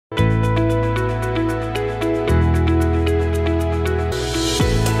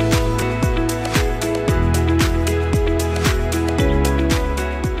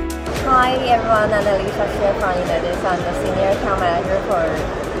everyone, I'm Lisa here from Innodisk. I'm the Senior Account Manager for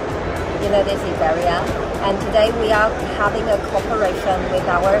Innodisk Iberia. And today we are having a cooperation with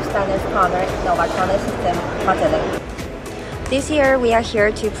our standards partner, Novatronic System, Matelec. This year we are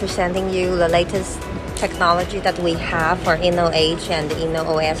here to presenting you the latest technology that we have for InnoH and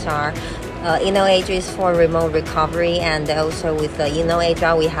InnoOSR. InnoH is for remote recovery, and also with the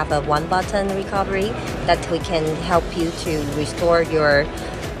InnoHR we have a one-button recovery that we can help you to restore your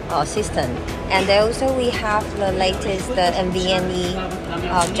system. And also we have the latest NVMe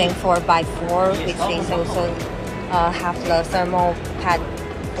Gen 4x4, which is also have the thermal pad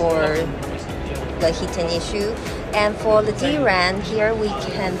for the heating issue. And for the DRAM, here we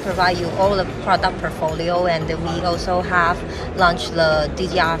can provide you all the product portfolio, and we also have launched the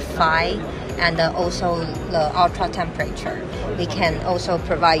DDR5 and also the ultra temperature. We can also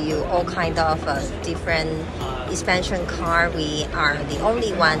provide you all kind of different expansion card. We are the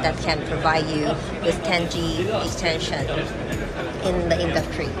only one that can provide you with 10G extension in the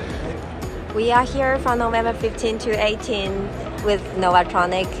industry. We are here from November 15 to 18 with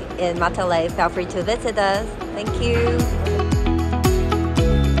Novatronic in Matelec. Feel free to visit us. Thank you.